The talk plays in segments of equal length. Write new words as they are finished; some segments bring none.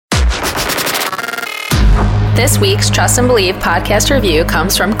This week's Trust and Believe podcast review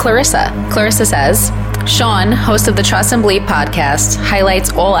comes from Clarissa. Clarissa says, Sean, host of the Trust and Believe podcast,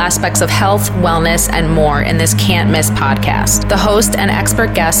 highlights all aspects of health, wellness, and more in this can't-miss podcast. The host and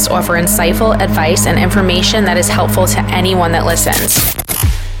expert guests offer insightful advice and information that is helpful to anyone that listens.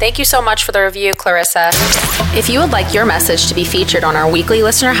 Thank you so much for the review, Clarissa. If you would like your message to be featured on our weekly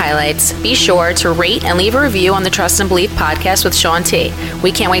listener highlights, be sure to rate and leave a review on the Trust and Believe podcast with Sean T.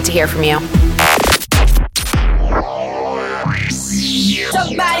 We can't wait to hear from you.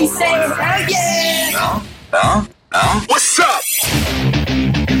 Somebody say hell yeah! No. What's up?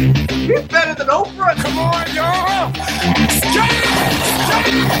 He's better than Oprah. Come on, y'all.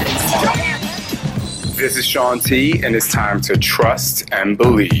 This is Sean T, and it's time to trust and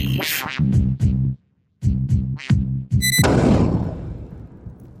believe.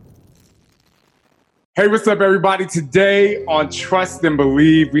 Hey, what's up, everybody? Today on Trust and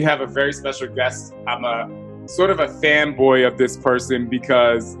Believe, we have a very special guest. I'm a sort of a fanboy of this person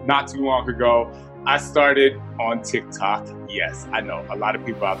because not too long ago, I started on TikTok. Yes, I know a lot of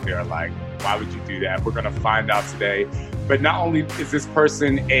people out there are like, why would you do that? We're going to find out today. But not only is this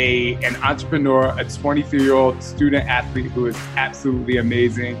person an entrepreneur, a 23-year-old student athlete who is absolutely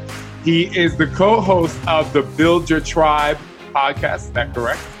amazing. He is the co-host of the Build Your Tribe podcast. Is that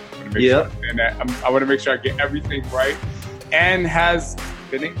correct? I want to make sure I get everything right. And has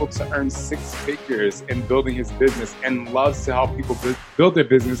been able to earn 6 figures in building his business and loves to help people build their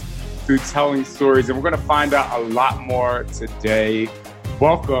business through telling stories. And we're going to find out a lot more today.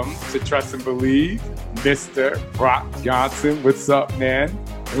 Welcome to Trust and Believe, Mr. Brock Johnson. What's up, man?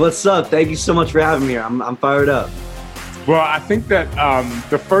 What's up? Thank you so much for having me here. I'm fired up. Well, I think that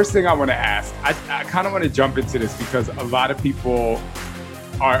the first thing I want to ask, I kind of want to jump into this because a lot of people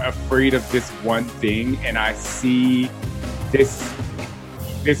are afraid of this one thing. And I see this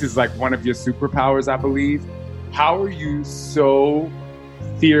is like one of your superpowers, I believe. How are you so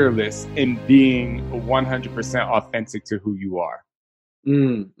fearless in being 100% authentic to who you are?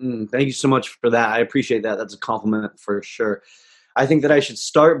 Thank you so much for that. I appreciate that. That's a compliment for sure. I think that I should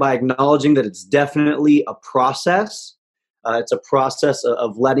start by acknowledging that it's definitely a process. It's a process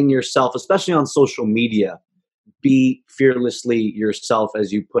of letting yourself, especially on social media, be fearlessly yourself,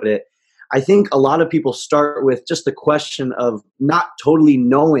 as you put it. I think a lot of people start with just the question of not totally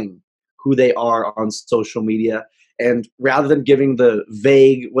knowing who they are on social media. And rather than giving the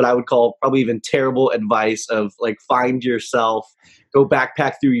vague, what I would call probably even terrible advice of like, find yourself, go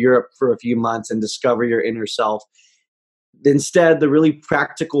backpack through Europe for a few months and discover your inner self. Instead, the really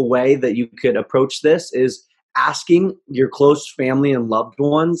practical way that you could approach this is asking your close family and loved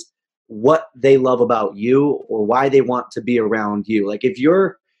ones what they love about you or why they want to be around you. Like if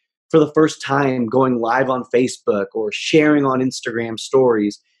you're for the first time going live on Facebook or sharing on Instagram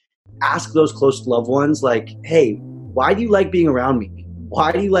stories, ask those close loved ones like, hey, why do you like being around me?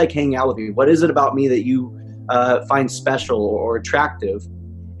 Why do you like hanging out with me? What is it about me that you find special or attractive?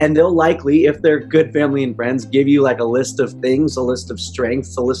 And they'll likely, if they're good family and friends, give you like a list of things, a list of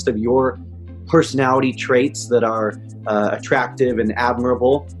strengths, a list of your personality traits that are attractive and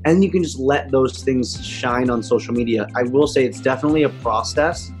admirable. And you can just let those things shine on social media. I will say it's definitely a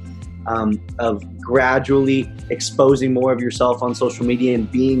process of gradually exposing more of yourself on social media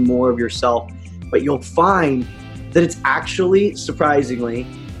and being more of yourself. But you'll find that it's actually, surprisingly,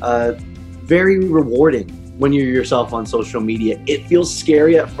 very rewarding when you're yourself on social media. It feels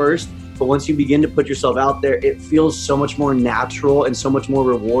scary at first, but once you begin to put yourself out there, it feels so much more natural and so much more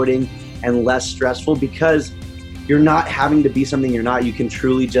rewarding and less stressful because you're not having to be something you're not. You can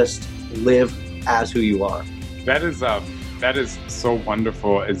truly just live as who you are. That is so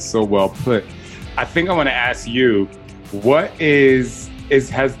wonderful and so well put. I think I want to ask you,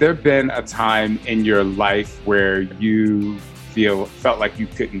 has there been a time in your life where you felt like you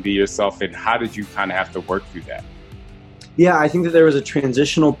couldn't be yourself, and how did you kind of have to work through that? Yeah, I think that there was a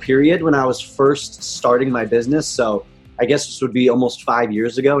transitional period when I was first starting my business. So I guess this would be almost 5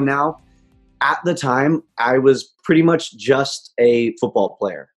 years ago now. At the time, I was pretty much just a football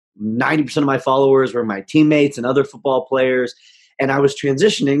player. 90% of my followers were my teammates and other football players. And I was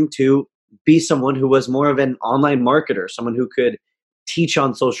transitioning to be someone who was more of an online marketer, someone who could teach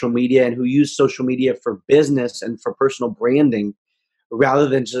on social media and who used social media for business and for personal branding rather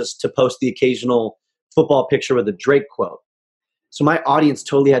than just to post the occasional football picture with a Drake quote. So my audience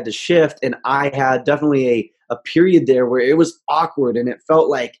totally had to shift, and I had definitely a period there where it was awkward and it felt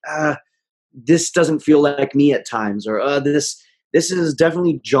like, this doesn't feel like me at times, or this is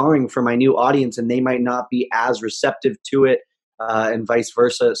definitely jarring for my new audience and they might not be as receptive to it, and vice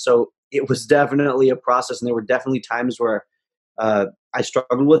versa. So it was definitely a process, and there were definitely times where I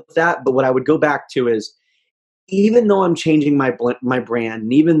struggled with that. But what I would go back to is even though I'm changing my brand,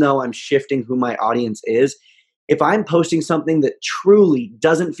 and even though I'm shifting who my audience is, if I'm posting something that truly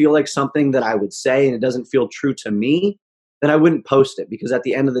doesn't feel like something that I would say and it doesn't feel true to me, then I wouldn't post it, because at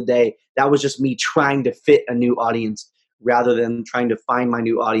the end of the day, that was just me trying to fit a new audience rather than trying to find my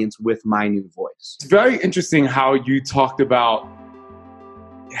new audience with my new voice. It's very interesting how you talked about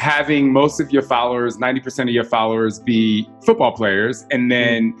having most of your followers, 90% of your followers, be football players, and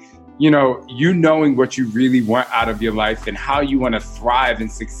then you knowing what you really want out of your life and how you want to thrive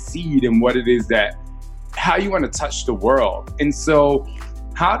and succeed and what it is that, how you want to touch the world. And so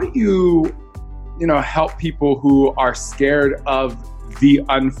how do you help people who are scared of the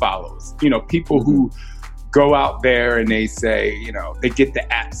unfollows? People who go out there and they say, they get the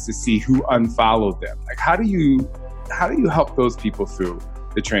apps to see who unfollowed them. Like, how do you help those people through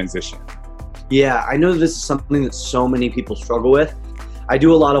the transition? Yeah, I know this is something that so many people struggle with. I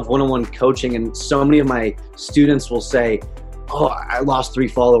do a lot of one-on-one coaching, and so many of my students will say, oh, I lost 3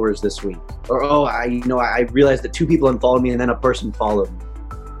 followers this week. Or, oh, I realized that 2 people unfollowed me and then a person followed me.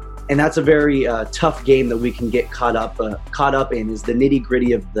 And that's a very tough game that we can get caught up in, is the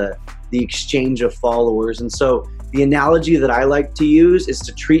nitty-gritty of the exchange of followers. And so the analogy that I like to use is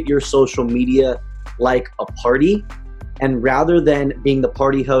to treat your social media like a party. And rather than being the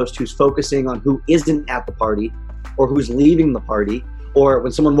party host who's focusing on who isn't at the party or who's leaving the party, or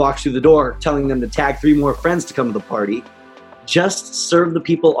when someone walks through the door telling them to tag 3 more friends to come to the party, just serve the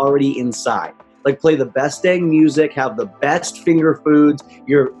people already inside. Like, play the best dang music, have the best finger foods.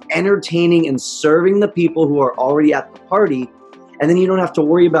 You're entertaining and serving the people who are already at the party. And then you don't have to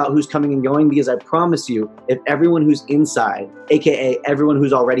worry about who's coming and going, because I promise you, if everyone who's inside, AKA everyone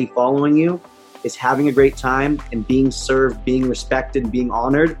who's already following you, is having a great time and being served, being respected, being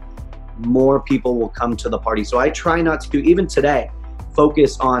honored, more people will come to the party. So I try not to, even today,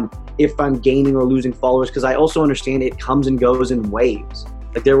 focus on if I'm gaining or losing followers, because I also understand it comes and goes in waves.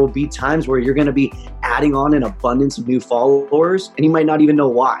 Like, there will be times where you're going to be adding on an abundance of new followers and you might not even know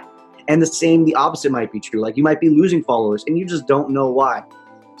why. And the opposite might be true. Like, you might be losing followers and you just don't know why.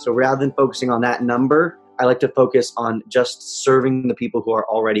 So rather than focusing on that number, I like to focus on just serving the people who are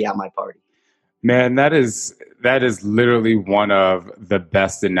already at my party. Man, that is literally one of the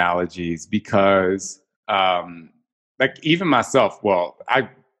best analogies, because like, even myself, well, I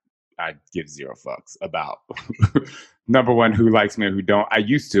give 0 fucks about number one, who likes me and who don't. I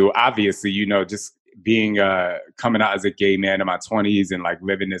used to, obviously, just being coming out as a gay man in my 20s and like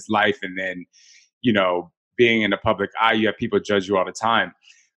living this life, and then being in the public eye, you have people judge you all the time.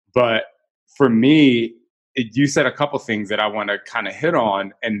 But for me, you said a couple things that I want to kind of hit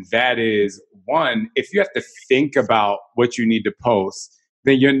on, and that is, one, if you have to think about what you need to post,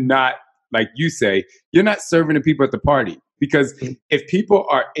 then you're not, like you say, you're not serving the people at the party. Because if people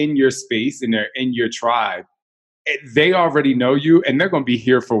are in your space and they're in your tribe, they already know you and they're going to be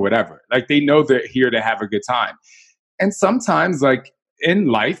here for whatever. Like, they know they're here to have a good time. And sometimes, like, in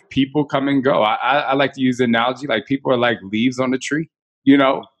life, people come and go. I like to use the analogy, like, people are like leaves on the tree.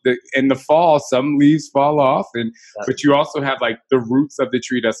 In the fall, some leaves fall off, but you also have like the roots of the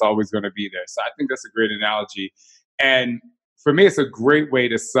tree that's always going to be there. So I think that's a great analogy. And for me, it's a great way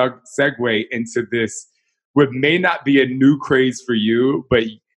to segue into this, what may not be a new craze for you, but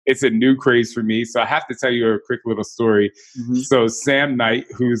it's a new craze for me. So I have to tell you a quick little story. Mm-hmm. So Sam Knight,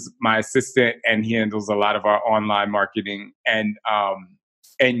 who's my assistant, and he handles a lot of our online marketing, and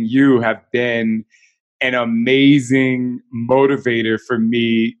you have been an amazing motivator for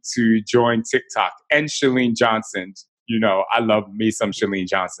me to join TikTok. And Chalene Johnson, I love me some Chalene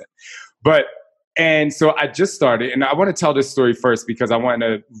Johnson. And so I just started, and I want to tell this story first because I want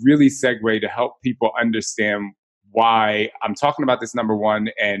to really segue to help people understand why I'm talking about this, number one,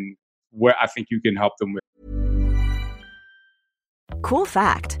 and what I think you can help them with. Cool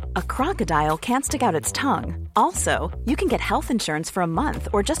fact, a crocodile can't stick out its tongue. Also, you can get health insurance for a month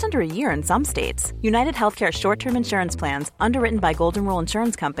or just under a year in some states. United Healthcare short-term insurance plans, underwritten by Golden Rule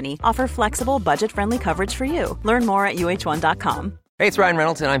Insurance Company, offer flexible, budget-friendly coverage for you. Learn more at UH1.com. Hey, it's Ryan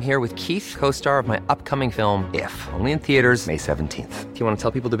Reynolds, and I'm here with Keith, co-star of my upcoming film, If, only in theaters May 17th. Do you want to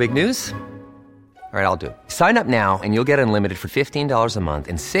tell people the big news? All right, I'll do it. Sign up now and you'll get unlimited for $15 a month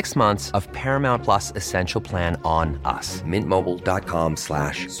and 6 months of Paramount Plus Essential Plan on us.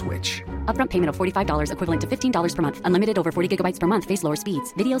 MintMobile.com/switch. Upfront payment of $45 equivalent to $15 per month. Unlimited over 40 gigabytes per month. Face lower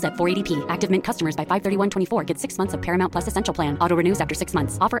speeds. Videos at 480p. Active Mint customers by 531.24 get 6 months of Paramount Plus Essential Plan. Auto renews after 6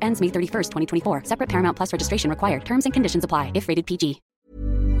 months. Offer ends May 31st, 2024. Separate Paramount Plus registration required. Terms and conditions apply if rated PG.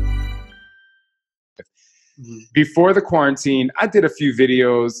 Before the quarantine, I did a few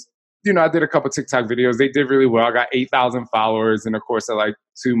videos I did a couple TikTok videos. They did really well. I got 8,000 followers in the course of like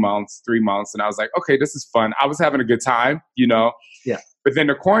 2 months, 3 months. And I was like, okay, this is fun. I was having a good time, Yeah. But then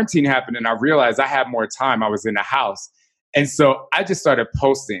the quarantine happened and I realized I had more time. I was in the house. And so I just started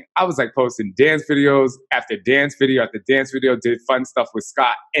posting. I was like posting dance videos after dance video after dance video, did fun stuff with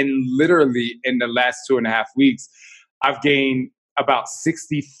Scott. And literally in the last 2.5 weeks, I've gained about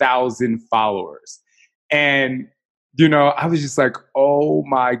 60,000 followers. And I was just like, oh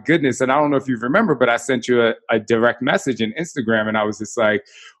my goodness. And I don't know if you remember, but I sent you a direct message in Instagram and I was just like,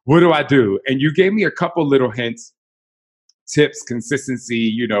 what do I do? And you gave me a couple little hints, tips,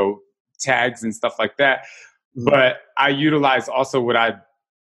 consistency, tags and stuff like that. But I utilize also what I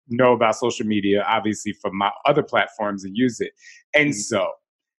know about social media, obviously from my other platforms, and use it. And so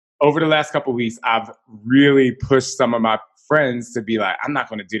over the last couple of weeks, I've really pushed some of my friends to be like, I'm not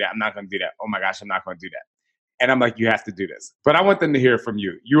going to do that. I'm not going to do that. Oh my gosh, I'm not going to do that. And I'm like, you have to do this. But I want them to hear from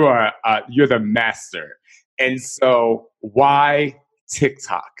you. You're the master. And so why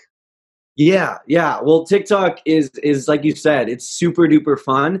TikTok? Yeah. Well, TikTok is like you said, it's super duper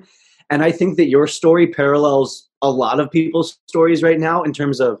fun. And I think that your story parallels a lot of people's stories right now in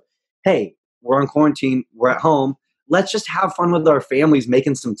terms of, hey, we're on quarantine, we're at home. Let's just have fun with our families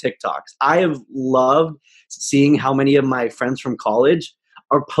making some TikToks. I have loved seeing how many of my friends from college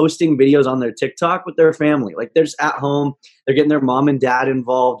are posting videos on their TikTok with their family. Like they're just at home, they're getting their mom and dad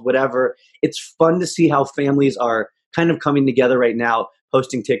involved, whatever. It's fun to see how families are kind of coming together right now,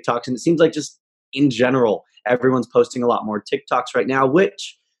 posting TikToks. And it seems like just in general, everyone's posting a lot more TikToks right now,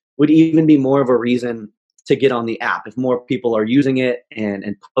 which would even be more of a reason to get on the app. If more people are using it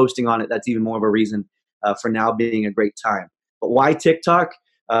and posting on it, that's even more of a reason for now being a great time. But why TikTok?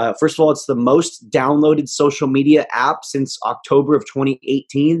 First of all, it's the most downloaded social media app since October of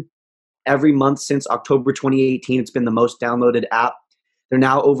 2018. Every month since October 2018, it's been the most downloaded app. They're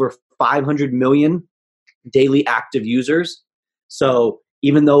now over 500 million daily active users. So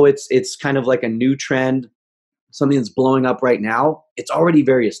even though it's kind of like a new trend, something that's blowing up right now, it's already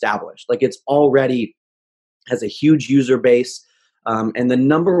very established. Like it's already has a huge user base. And the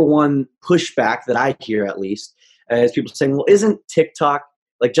number one pushback that I hear, at least, is people saying, well, isn't TikTok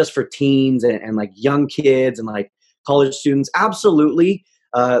like just for teens and like young kids and like college students? Absolutely.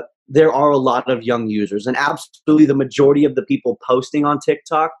 There are a lot of young users, and absolutely the majority of the people posting on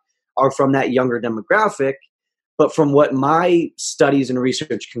TikTok are from that younger demographic. But from what my studies and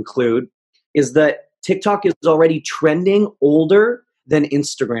research conclude is that TikTok is already trending older than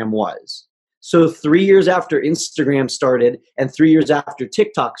Instagram was. So 3 years after Instagram started and 3 years after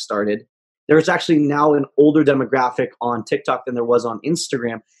TikTok started, there's actually now an older demographic on TikTok than there was on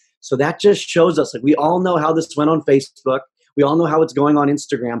Instagram. So that just shows us, like, we all know how this went on Facebook. We all know how it's going on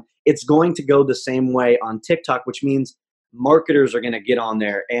Instagram. It's going to go the same way on TikTok, which means marketers are going to get on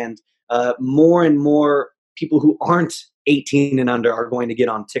there, and more and more people who aren't 18 and under are going to get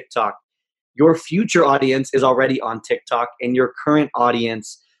on TikTok. Your future audience is already on TikTok, and your current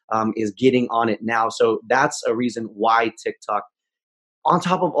audience is getting on it now. So that's a reason why TikTok. On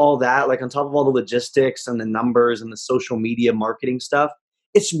top of all that, like on top of all the logistics and the numbers and the social media marketing stuff,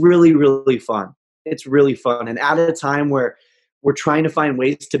 it's really, really fun. It's really fun. And at a time where we're trying to find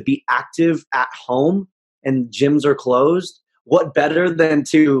ways to be active at home and gyms are closed, what better than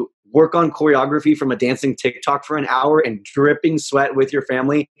to work on choreography from a dancing TikTok for an hour and dripping sweat with your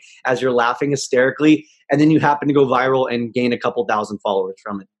family as you're laughing hysterically, and then you happen to go viral and gain a couple thousand followers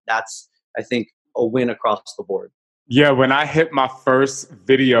from it. That's, I think, a win across the board. Yeah, when I hit my first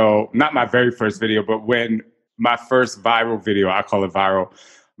video, not my very first video, but when my first viral video, I call it viral,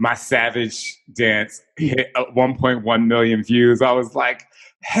 my Savage dance hit 1.1 million views. I was like,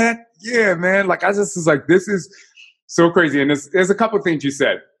 heck yeah, man. Like, I just was like, this is so crazy. And there's a couple of things you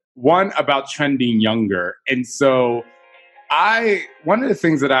said. One, about trending younger. And so one of the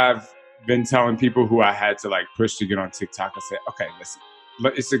things that I've been telling people who I had to like push to get on TikTok, I said, okay, listen,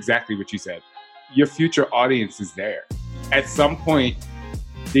 it's exactly what you said. Your future audience is there. At some point,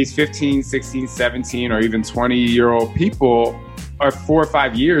 these 15, 16, 17, or even 20-year-old people are 4 or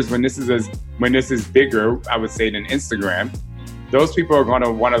 5 years when this is bigger, I would say, than Instagram. Those people are going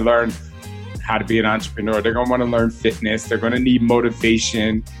to want to learn how to be an entrepreneur. They're going to want to learn fitness. They're going to need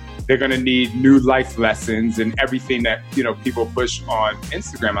motivation. They're going to need new life lessons and everything that, people push on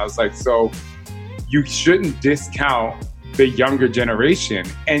Instagram. I was like, so you shouldn't discount the younger generation.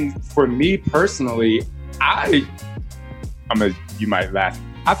 And for me personally, you might laugh,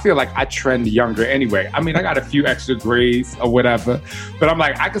 I feel like I trend younger anyway. I mean, I got a few extra grades or whatever, but I'm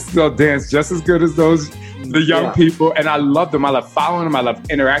like, I can still dance just as good as the young people. And I love them. I love following them. I love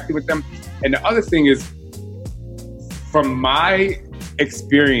interacting with them. And the other thing is, from my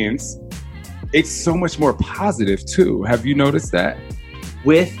experience, it's so much more positive too. Have you noticed that?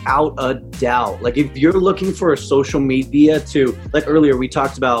 Without a doubt. Like if you're looking for a social media to, like earlier we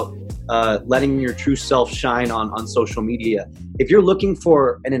talked about letting your true self shine on social media. If you're looking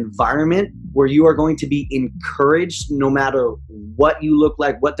for an environment where you are going to be encouraged no matter what you look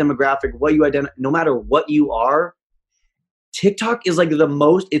like, what demographic, what you identify, no matter what you are, TikTok is like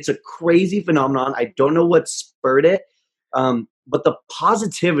it's a crazy phenomenon. I don't know what spurred it, but the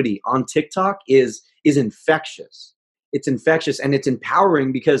positivity on TikTok is infectious. It's infectious and it's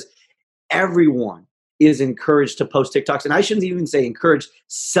empowering because everyone is encouraged to post TikToks. And I shouldn't even say encouraged,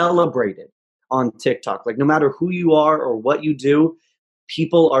 celebrated on TikTok. Like no matter who you are or what you do,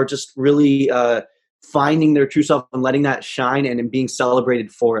 people are just really finding their true self and letting that shine and being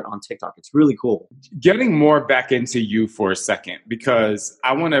celebrated for it on TikTok. It's really cool. Getting more back into you for a second, because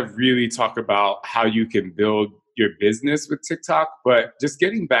I want to really talk about how you can build your business with TikTok, but just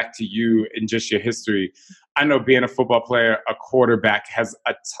getting back to you and just your history. I know being a football player, a quarterback has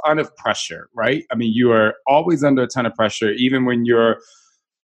a ton of pressure, right? I mean, you are always under a ton of pressure. Even when you're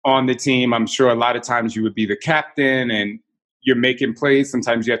on the team, I'm sure a lot of times you would be the captain and you're making plays.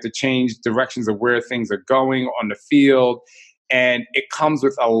 Sometimes you have to change directions of where things are going on the field. And it comes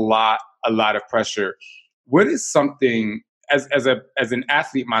with a lot of pressure. What is something, as an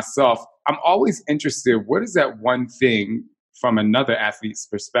athlete myself, I'm always interested, what is that one thing from another athlete's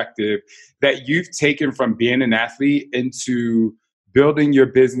perspective that you've taken from being an athlete into building your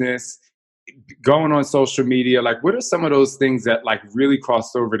business, going on social media? Like, what are some of those things that like really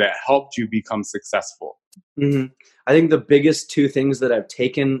crossed over that helped you become successful? Mm-hmm. I think the biggest two things that I've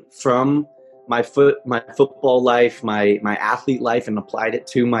taken from my football life, my athlete life, and applied it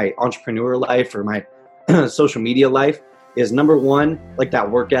to my entrepreneur life or my social media life is, number one, like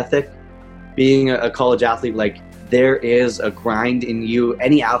that work ethic. Being a college athlete, like there is a grind in you.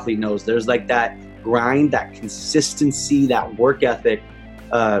 Any athlete knows there's like that grind, that consistency, that work ethic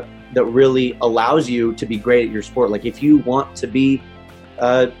that really allows you to be great at your sport. Like if you want to be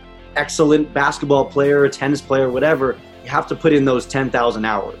an excellent basketball player, a tennis player, whatever, you have to put in those 10,000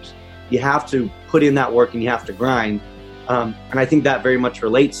 hours. You have to put in that work and you have to grind. And I think that very much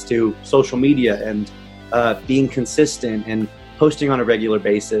relates to social media and being consistent and posting on a regular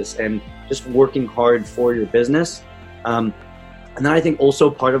basis and just working hard for your business. And then I think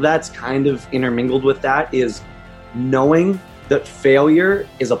also part of that's kind of intermingled with that is knowing that failure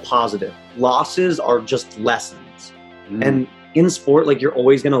is a positive. Losses are just lessons. And in sport, like you're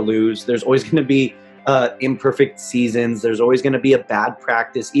always going to lose. There's always going to be imperfect seasons. There's always going to be a bad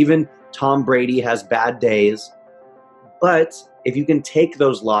practice. Even Tom Brady has bad days. But if you can take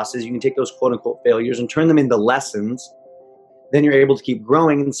those losses, you can take those quote unquote failures and turn them into lessons, then you're able to keep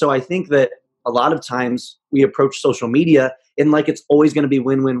growing. And so I think that a lot of times we approach social media and like it's always going to be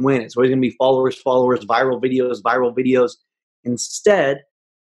win-win-win. It's always going to be followers, viral videos. Instead,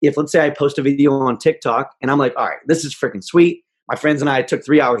 if let's say I post a video on TikTok and I'm like, all right, this is freaking sweet. My friends and I took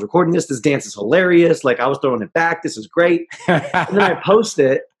 3 hours recording this. This dance is hilarious. Like I was throwing it back. This is great. And then I post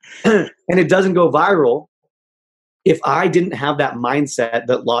it and it doesn't go viral. If I didn't have that mindset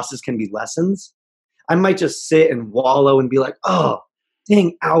that losses can be lessons, I might just sit and wallow and be like, oh,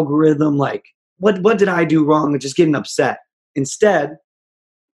 dang algorithm. Like what did I do wrong? And just getting upset. Instead,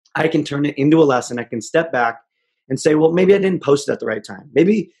 I can turn it into a lesson. I can step back and say, well, maybe I didn't post it at the right time.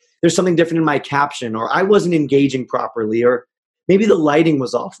 Maybe there's something different in my caption, or I wasn't engaging properly, or maybe the lighting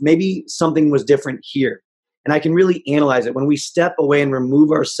was off. Maybe something was different here. And I can really analyze it. When we step away and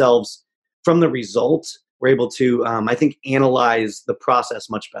remove ourselves from the result, we're able to, I think, analyze the process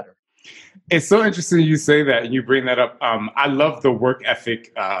much better. It's so interesting you say that and you bring that up. I love the work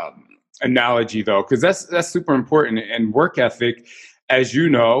ethic analogy, though, because that's super important. And work ethic, as you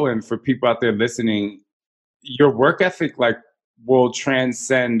know, and for people out there listening, your work ethic will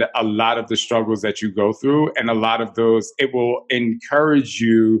transcend a lot of the struggles that you go through, and a lot of those, it will encourage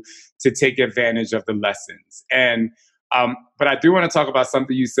you to take advantage of the lessons. And but I do want to talk about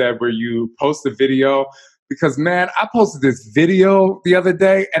something you said where you post a video, because man, I posted this video the other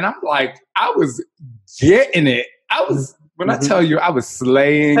day and I'm like, I was getting it. When I tell you I was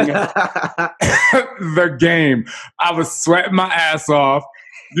slaying the game, I was sweating my ass off.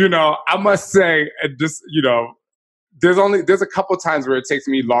 You know, I must say, just, you know, there's a couple times where it takes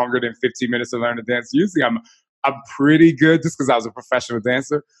me longer than 15 minutes to learn to dance. Usually I'm pretty good just because I was a professional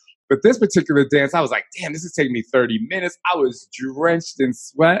dancer. But this particular dance, I was like, damn, this is taking me 30 minutes. I was drenched in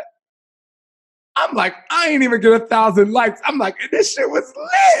sweat. I'm like, I ain't even get 1,000 likes. I'm like, this shit was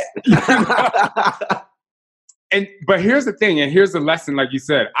lit. You know? But here's the thing, and here's the lesson, like you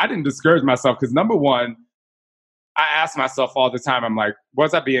said, I didn't discourage myself because number one, I ask myself all the time, I'm like,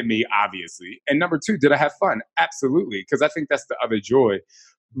 was I being me? Obviously. And number two, did I have fun? Absolutely. Because I think that's the other joy.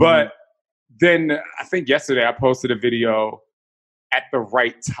 But then I think yesterday I posted a video at the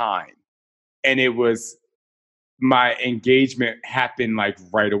right time. And it was, my engagement happened like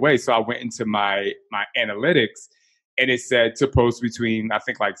right away. So I went into my analytics and it said to post between, I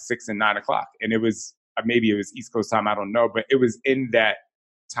think like 6 and 9 o'clock. And it was, maybe it was East Coast time, I don't know, but it was in that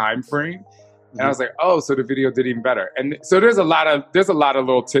time frame. And I was like, oh, so the video did even better. And so there's a lot of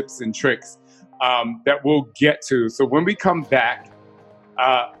little tips and tricks that we'll get to. So when we come back,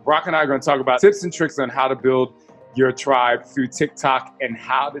 Brock and I are going to talk about tips and tricks on how to build your tribe through TikTok and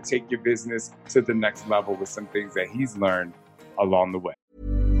how to take your business to the next level with some things that he's learned along the way.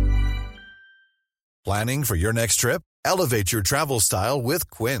 Planning for your next trip? Elevate your travel style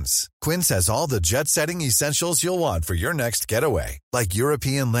with Quince. Quince has all the jet-setting essentials you'll want for your next getaway, like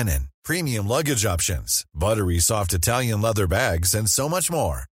European linen, premium luggage options, buttery soft Italian leather bags, and so much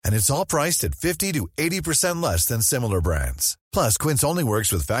more. And it's all priced at 50 to 80% less than similar brands. Plus, Quince only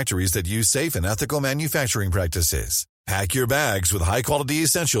works with factories that use safe and ethical manufacturing practices. Pack your bags with high-quality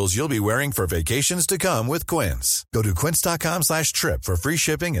essentials you'll be wearing for vacations to come with Quince. Go to quince.com/trip for free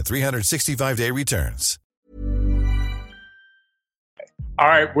shipping and 365-day returns. All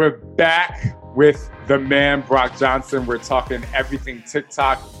right, we're back with the man, Brock Johnson. We're talking everything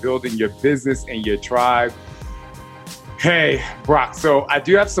TikTok, building your business and your tribe. Hey, Brock, so I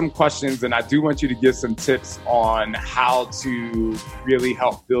do have some questions and I do want you to give some tips on how to really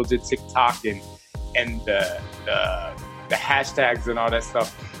help build your TikTok and the hashtags and all that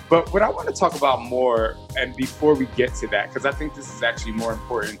stuff. But what I want to talk about more, and before we get to that, because I think this is actually more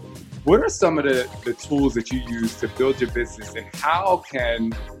important, what are some of the tools that you use to build your business, and how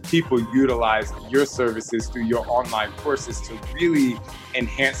can people utilize your services through your online courses to really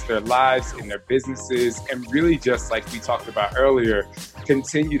enhance their lives and their businesses and really, just like we talked about earlier,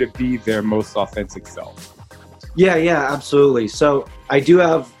 continue to be their most authentic self? Yeah, absolutely. So I do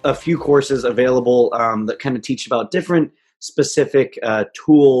have a few courses available that kind of teach about different specific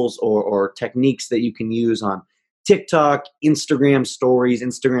tools or techniques that you can use on TikTok, Instagram stories,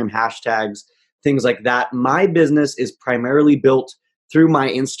 Instagram hashtags, things like that. My business is primarily built through my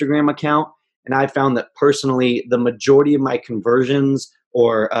Instagram account. And I found that personally, the majority of my conversions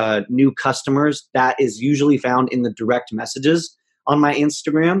or new customers, that is usually found in the direct messages on my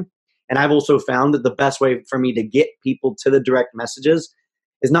Instagram. And I've also found that the best way for me to get people to the direct messages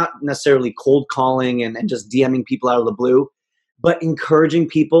is not necessarily cold calling and just DMing people out of the blue, but encouraging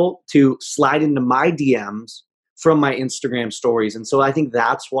people to slide into my DMs from my Instagram stories. And so I think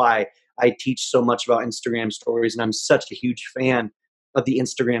that's why I teach so much about Instagram stories. And I'm such a huge fan of the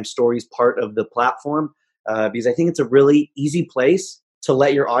Instagram stories part of the platform because I think it's a really easy place to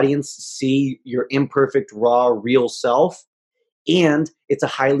let your audience see your imperfect, raw, real self. And it's a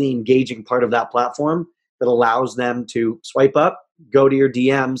highly engaging part of that platform that allows them to swipe up, go to your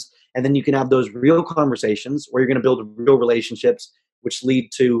DMs, and then you can have those real conversations where you're going to build real relationships, which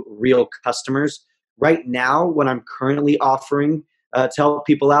lead to real customers. Right now, what I'm currently offering to help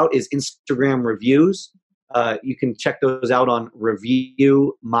people out is Instagram reviews. You can check those out on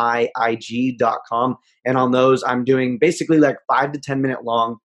reviewmyig.com. And on those, I'm doing basically like 5 to 10 minute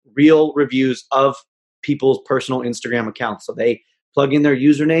long real reviews of people's personal Instagram accounts. So they plug in their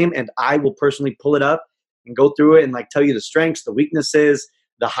username and I will personally pull it up and go through it and like tell you the strengths, the weaknesses,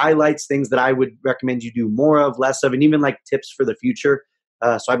 the highlights, things that I would recommend you do more of, less of, and even like tips for the future.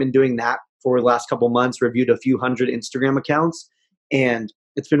 So I've been doing that for the last couple months, reviewed a few hundred Instagram accounts. And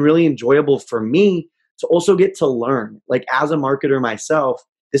it's been really enjoyable for me to also get to learn. Like as a marketer myself,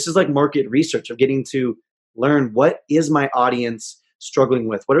 this is like market research of getting to learn what is my audience struggling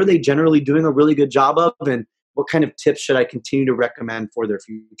with? What are they generally doing a really good job of? And what kind of tips should I continue to recommend for their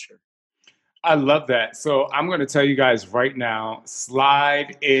future? I love that. So I'm going to tell you guys right now,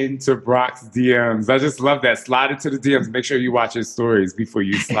 slide into Brock's DMs. I just love that. Slide into the DMs. Make sure you watch his stories before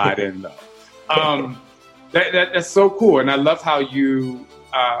you slide in, though. That's so cool. And I love how you,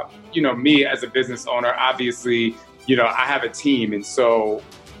 me as a business owner, obviously, I have a team. And so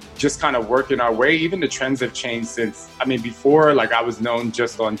just kind of working our way, even the trends have changed since, before, like I was known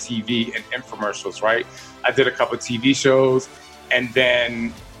just on TV and infomercials, right? I did a couple of TV shows and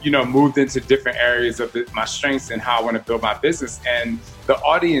then moved into different areas of my strengths and how I want to build my business. And the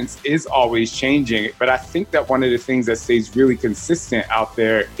audience is always changing. But I think that one of the things that stays really consistent out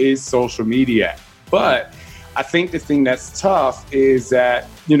there is social media. But I think the thing that's tough is that,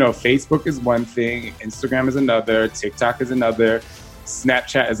 Facebook is one thing, Instagram is another, TikTok is another,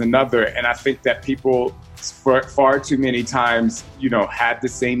 Snapchat is another. And I think that people far too many times, have the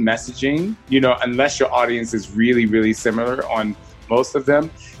same messaging, unless your audience is really, really similar on most of them.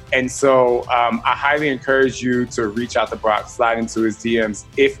 And so I highly encourage you to reach out to Brock, slide into his DMs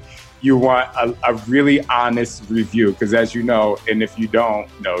if you want a really honest review. Because as you know, and if you don't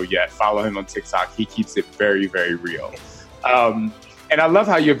know yet, follow him on TikTok. He keeps it very, very real. And I love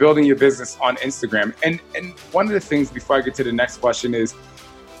how you're building your business on Instagram. And one of the things before I get to the next question is,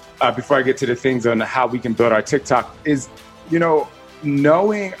 before I get to the things on how we can build our TikTok is,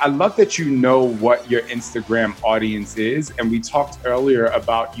 knowing, I love that you know what your Instagram audience is. And we talked earlier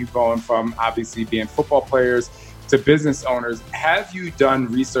about you going from obviously being football players to business owners. Have you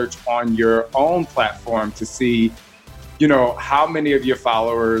done research on your own platform to see, how many of your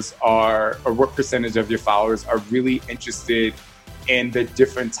followers are, or what percentage of your followers are really interested in the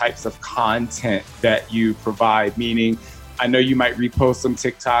different types of content that you provide? Meaning, I know you might repost some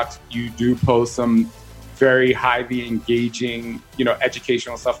TikToks. You do post some very highly engaging,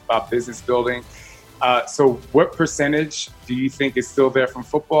 educational stuff about business building. So what percentage do you think is still there from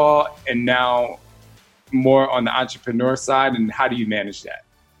football and now more on the entrepreneur side, and how do you manage that?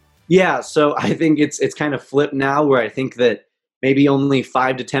 Yeah, so I think it's kind of flipped now, where I think that maybe only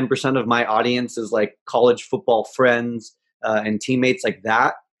 5 to 10% of my audience is like college football friends and teammates like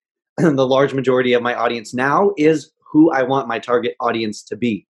that. The large majority of my audience now is who I want my target audience to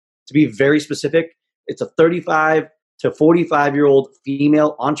be. To be very specific, it's a 35 to 45-year-old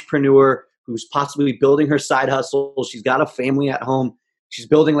female entrepreneur who's possibly building her side hustle. She's got a family at home. She's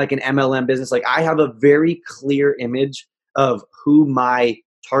building like an MLM business. Like, I have a very clear image of who my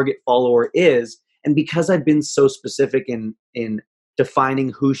target follower is. And because I've been so specific in defining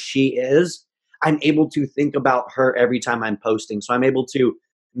who she is, I'm able to think about her every time I'm posting. So I'm able to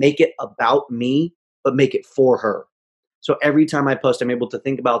make it about me, but make it for her. So every time I post, I'm able to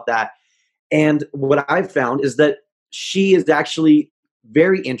think about that. And what I've found is that she is actually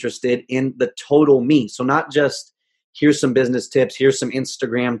very interested in the total me. So not just here's some business tips, here's some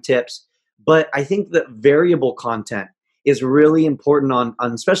Instagram tips, but I think that variable content is really important on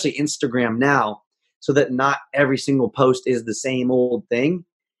especially Instagram now, so that not every single post is the same old thing.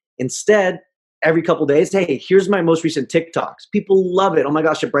 Instead, every couple days, hey, here's my most recent TikToks. People love it. Oh my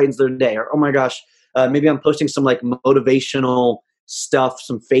gosh, it brightens their day. Or, oh my gosh, maybe I'm posting some like motivational stuff,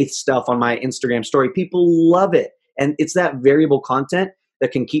 some faith stuff on my Instagram story. People love it. And it's that variable content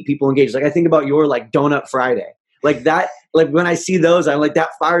that can keep people engaged. Like, I think about your like Donut Friday. Like that, like when I see those, I'm like, that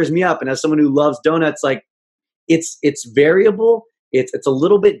fires me up. And as someone who loves donuts, like it's variable. It's a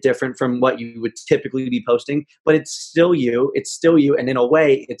little bit different from what you would typically be posting, but it's still you. It's still you. And in a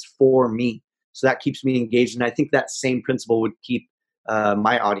way, it's for me. So that keeps me engaged. And I think that same principle would keep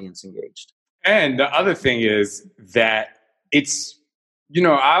my audience engaged. And the other thing is that it's,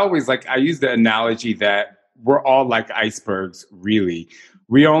 I use the analogy that we're all like icebergs, really.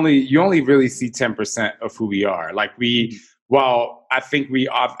 You only really see 10% of who we are. Like while I think we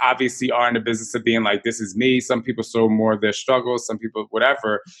obviously are in the business of being like, this is me. Some people show more of their struggles, some people,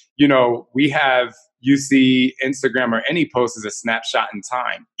 whatever. You see Instagram or any post is a snapshot in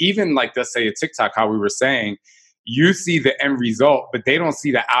time. Even like, let's say a TikTok, how we were saying, you see the end result, but they don't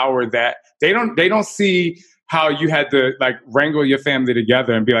see the hour that they don't see how you had to like wrangle your family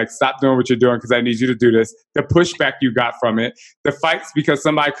together and be like, stop doing what you're doing because I need you to do this. The pushback you got from it, the fights because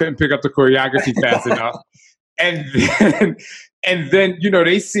somebody couldn't pick up the choreography fast enough. And then,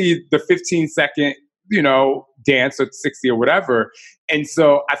 they see the 15-second, dance or 60 or whatever. And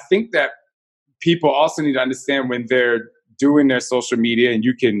so I think that people also need to understand when they're doing their social media, and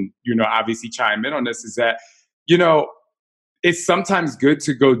you can, obviously chime in on this, is that, it's sometimes good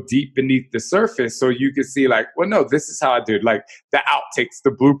to go deep beneath the surface so you can see like, well, no, this is how I did, like the outtakes, the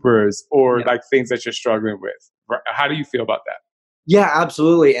bloopers, or like things that you're struggling with. How do you feel about that? Yeah,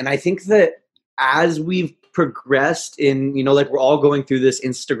 absolutely. And I think that as we've progressed in, like we're all going through this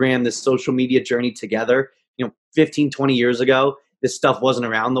Instagram, this social media journey together, 15, 20 years ago, this stuff wasn't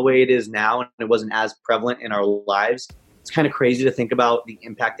around the way it is now, and it wasn't as prevalent in our lives. It's kind of crazy to think about the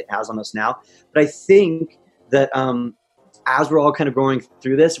impact it has on us now. But I think that as we're all kind of going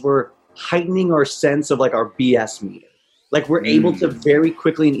through this, we're heightening our sense of like our BS meter. Like we're able to very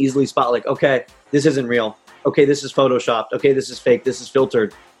quickly and easily spot like, okay, this isn't real. Okay, this is photoshopped. Okay, this is fake. This is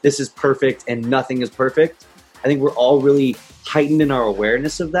filtered. This is perfect, and nothing is perfect. I think we're all really heightened in our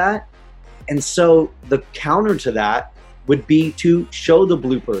awareness of that. And so the counter to that would be to show the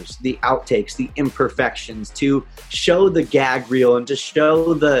bloopers, the outtakes, the imperfections, to show the gag reel, and to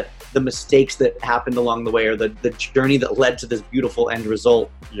show the mistakes that happened along the way, or the journey that led to this beautiful end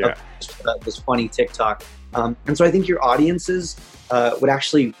result of this funny TikTok. And so I think your audiences would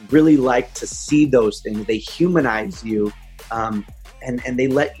actually really like to see those things. They humanize you, and they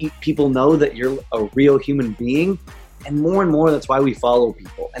let people know that you're a real human being. And more, that's why we follow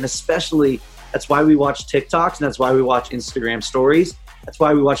people. And especially, that's why we watch TikToks, and that's why we watch Instagram stories. That's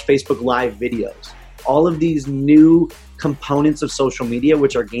why we watch Facebook Live videos. All of these new components of social media,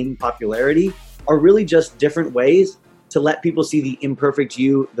 which are gaining popularity, are really just different ways to let people see the imperfect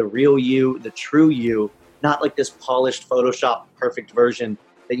you, the real you, the true you, not like this polished Photoshop perfect version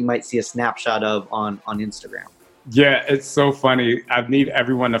that you might see a snapshot of on Instagram. Yeah, it's so funny. I need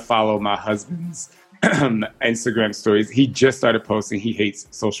everyone to follow my husband's Instagram stories. He just started posting. He hates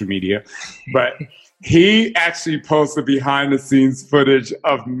social media, but he actually posted behind the scenes footage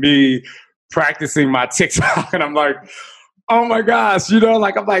of me practicing my TikTok. And I'm like, oh my gosh,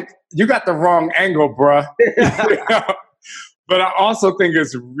 I'm like, you got the wrong angle, bruh. But I also think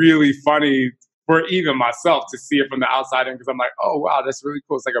it's really funny for even myself to see it from the outside in, because I'm like, oh wow, that's really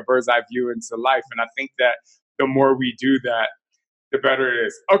cool. It's like a bird's eye view into life. And I think that the more we do that, the better it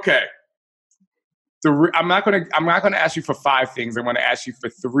is. Okay. I'm not gonna ask you for 5 things. I want to ask you for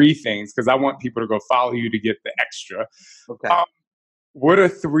 3 things, because I want people to go follow you to get the extra. Okay. What are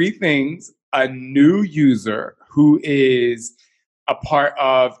 3 things a new user who is a part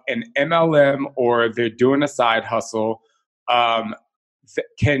of an MLM or they're doing a side hustle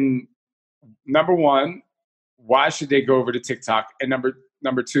can? Number 1, why should they go over to TikTok? And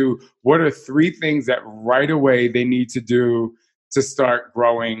number 2, what are 3 things that right away they need to do to start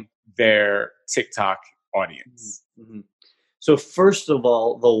growing their TikTok audience? Mm-hmm. So first of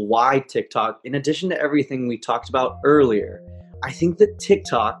all, the why TikTok, in addition to everything we talked about earlier, I think that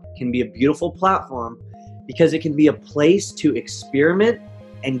TikTok can be a beautiful platform because it can be a place to experiment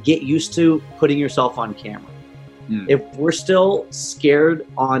and get used to putting yourself on camera. If we're still scared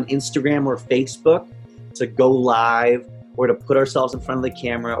on Instagram or Facebook to go live or to put ourselves in front of the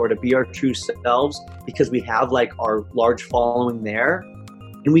camera or to be our true selves because we have like our large following there,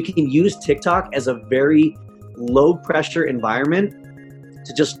 and we can use TikTok as a very low pressure environment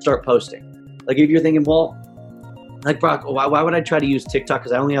to just start posting. Like if you're thinking, well, like Brock, why would I try to use TikTok?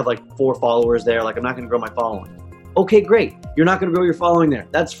 Because I only have like 4 followers there. Like I'm not going to grow my following. Okay, great. You're not going to grow your following there.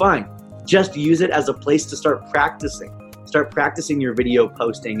 That's fine. Just use it as a place to start practicing. Start practicing your video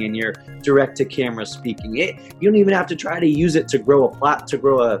posting and your direct to camera speaking. You don't even have to try to use it to grow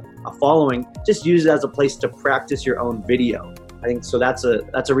a following. Just use it as a place to practice your own video. I think so. That's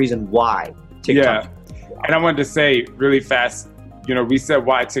a reason why TikTok. Yeah, and I wanted to say really fast. We said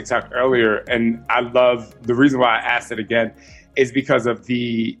why TikTok earlier, and I love the reason why I asked it again is because of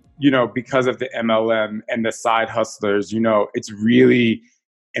the MLM and the side hustlers. It's really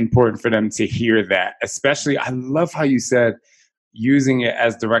important for them to hear that. Especially, I love how you said using it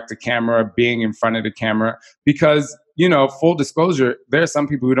as direct to camera, being in front of the camera, because full disclosure, there are some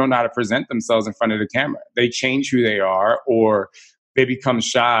people who don't know how to present themselves in front of the camera. They change who they are or they become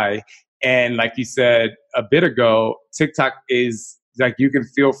shy. And like you said a bit ago, TikTok is like, you can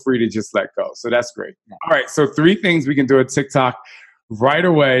feel free to just let go. So that's great. All right. So 3 things we can do at TikTok right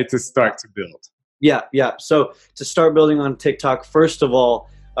away to start to build. Yeah. So to start building on TikTok, first of all,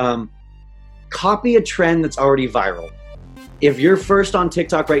 copy a trend that's already viral. If you're first on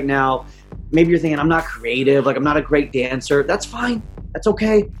TikTok right now, maybe you're thinking, I'm not creative, like I'm not a great dancer. That's fine. That's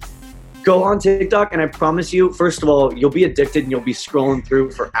okay. Go on TikTok, and I promise you, first of all, you'll be addicted and you'll be scrolling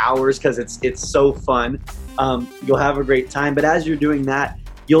through for hours because it's so fun. You'll have a great time. But as you're doing that,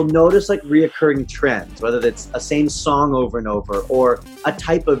 you'll notice like reoccurring trends, whether it's a same song over and over or a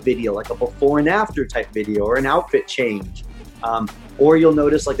type of video, like a before and after type video or an outfit change. Or you'll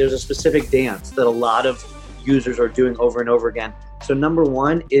notice like there's a specific dance that a lot of users are doing over and over again. So number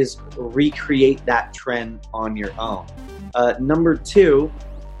 1 is recreate that trend on your own. Number 2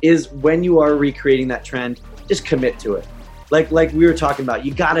 is when you are recreating that trend, just commit to it. Like we were talking about,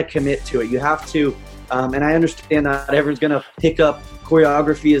 you got to commit to it. You have to, and I understand not everyone's going to pick up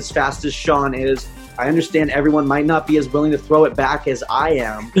choreography as fast as Sean is. I understand everyone might not be as willing to throw it back as I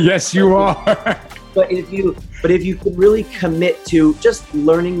am. Yes, you are. But if you can really commit to just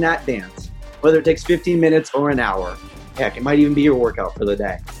learning that dance, whether it takes 15 minutes or an hour, heck, it might even be your workout for the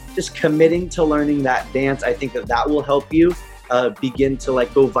day. Just committing to learning that dance, I think that will help you begin to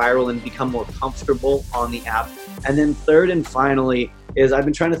like go viral and become more comfortable on the app. And then third and finally is I've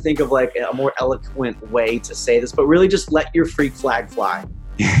been trying to think of like a more eloquent way to say this, but really just let your freak flag fly.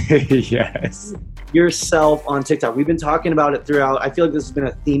 Yes. Yourself on TikTok. We've been talking about it throughout. I feel like this has been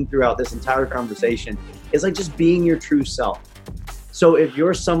a theme throughout this entire conversation. It's like just being your true self. So if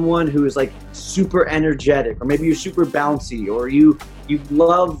you're someone who is like super energetic, or maybe you're super bouncy, or you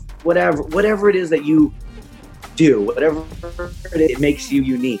love whatever it is that you do, whatever it makes you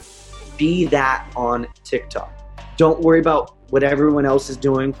unique. Be that on TikTok. Don't worry about what everyone else is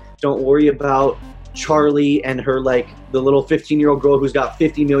doing. Don't worry about Charlie and her, like the little 15-year-old girl who's got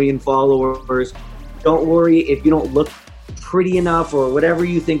 50 million followers. Don't worry if you don't look pretty enough or whatever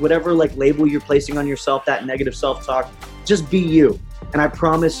you think, whatever like label you're placing on yourself, that negative self-talk. Just be you. And I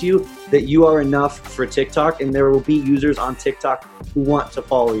promise you that you are enough for TikTok, and there will be users on TikTok who want to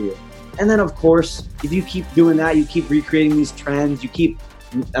follow you. And then, of course, if you keep doing that, you keep recreating these trends, you keep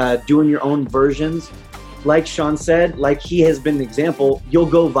doing your own versions. Like Sean said, like he has been an example, you'll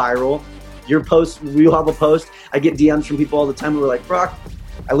go viral. Your post, we'll have a post. I get DMs from people all the time who are like, Brock,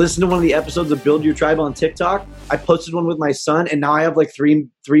 I listened to one of the episodes of Build Your Tribe on TikTok. I posted one with my son, and now I have like 3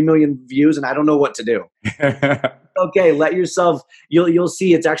 million views, and I don't know what to do. Okay, let yourself, you'll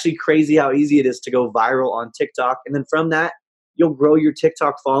see it's actually crazy how easy it is to go viral on TikTok. And then from that, you'll grow your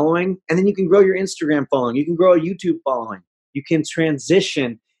TikTok following, and then you can grow your Instagram following. You can grow a YouTube following. You can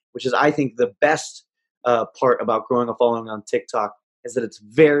transition, which is, I think, the best part about growing a following on TikTok is that it's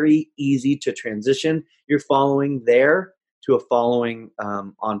very easy to transition your following there to a following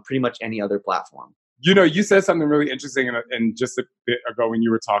on pretty much any other platform. You know, you said something really interesting in just a bit ago when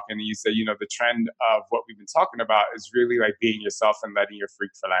you were talking, and you said, you know, the trend of what we've been talking about is really like being yourself and letting your freak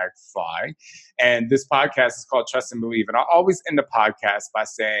flag fly. And this podcast is called Trust and Believe. And I always end the podcast by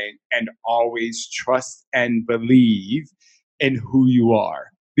saying, and always trust and believe in who you are.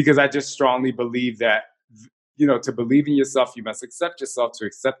 Because I just strongly believe that, you know, to believe in yourself, you must accept yourself. To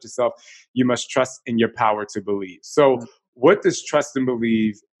accept yourself, you must trust in your power to believe. So what does trust and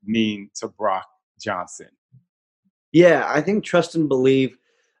believe mean to Brock Johnson? Yeah, I think trust and believe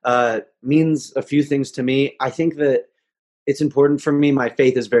means a few things to me. I think that it's important for me. My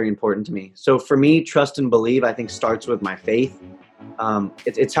faith is very important to me. So for me, trust and believe, I think, starts with my faith.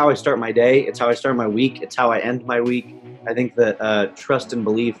 It's how I start my day. It's how I start my week. It's how I end my week. I think that trust and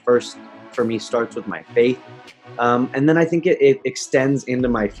believe first for me starts with my faith. And then I think it extends into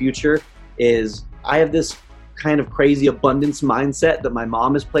my future. Is I have this kind of crazy abundance mindset that my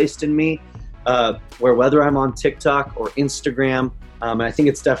mom has placed in me, where whether I'm on TikTok or Instagram, and I think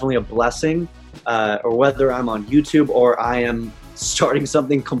it's definitely a blessing, or whether I'm on YouTube or I am starting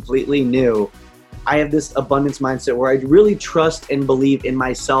something completely new, I have this abundance mindset where I really trust and believe in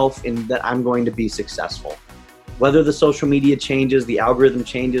myself and that I'm going to be successful. Whether the social media changes, the algorithm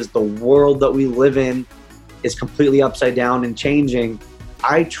changes, the world that we live in is completely upside down and changing,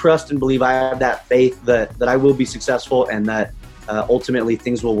 I trust and believe, I have that faith that I will be successful and that ultimately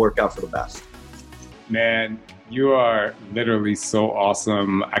things will work out for the best. Man, you are literally so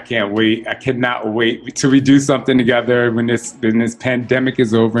awesome. I can't wait. I cannot wait till we do something together when this pandemic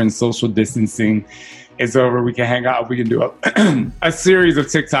is over and social distancing is over. We can hang out. We can do a series of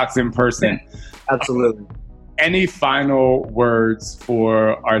TikToks in person. Absolutely. Any final words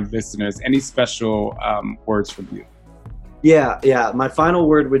for our listeners? Any special words from you? Yeah. My final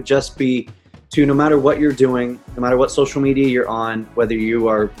word would just be to, no matter what you're doing, no matter what social media you're on, whether you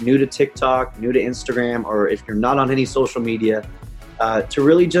are new to TikTok, new to Instagram, or if you're not on any social media, to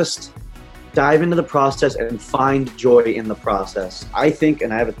really just dive into the process and find joy in the process. I think,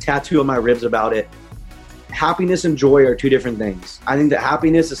 and I have a tattoo on my ribs about it, happiness and joy are two different things. I think that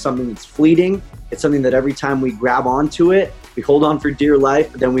happiness is something that's fleeting. It's something that every time we grab onto it, we hold on for dear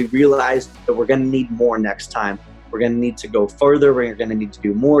life, but then we realize that we're going to need more next time. We're going to need to go further. We're going to need to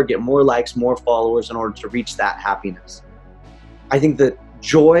do more, get more likes, more followers in order to reach that happiness. I think that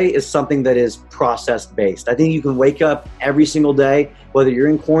joy is something that is process-based. I think you can wake up every single day, whether you're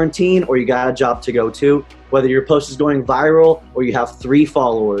in quarantine or you got a job to go to, whether your post is going viral or you have 3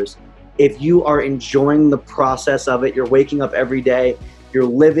 followers. If you are enjoying the process of it, you're waking up every day, you're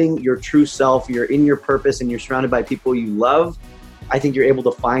living your true self, you're in your purpose, and you're surrounded by people you love, I think you're able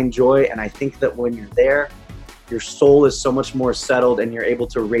to find joy. And I think that when you're there, your soul is so much more settled and you're able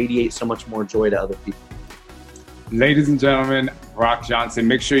to radiate so much more joy to other people. Ladies and gentlemen, Brock Johnson,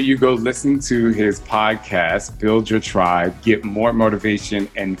 make sure you go listen to his podcast, Build Your Tribe, get more motivation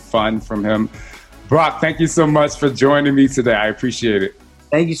and fun from him. Brock, thank you so much for joining me today. I appreciate it.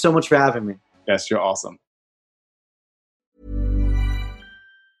 Thank you so much for having me. Yes, you're awesome.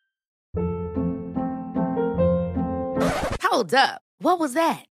 Hold up. What was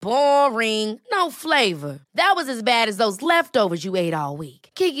that? Boring. No flavor. That was as bad as those leftovers you ate all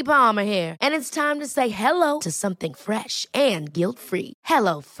week. Keke Palmer here. And it's time to say hello to something fresh and guilt-free.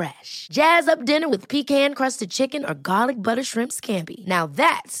 HelloFresh. Jazz up dinner with pecan-crusted chicken or garlic butter shrimp scampi. Now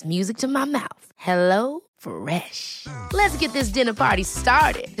that's music to my mouth. HelloFresh. Let's get this dinner party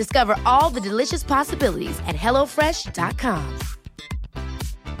started. Discover all the delicious possibilities at HelloFresh.com.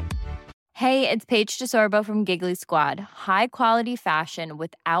 Hey, it's Paige DeSorbo from Giggly Squad. High quality fashion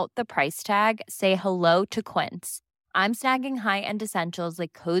without the price tag. Say hello to Quince. I'm snagging high-end essentials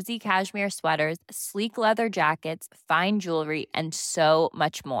like cozy cashmere sweaters, sleek leather jackets, fine jewelry, and so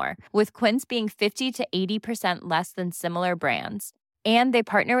much more. With Quince being 50 to 80% less than similar brands. And they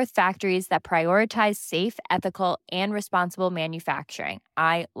partner with factories that prioritize safe, ethical, and responsible manufacturing.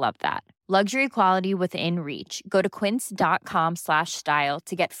 I love that. Luxury quality within reach. Go to quince.com/style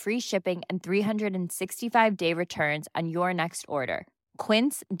to get free shipping and 365-day returns on your next order.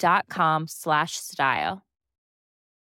 Quince.com/style.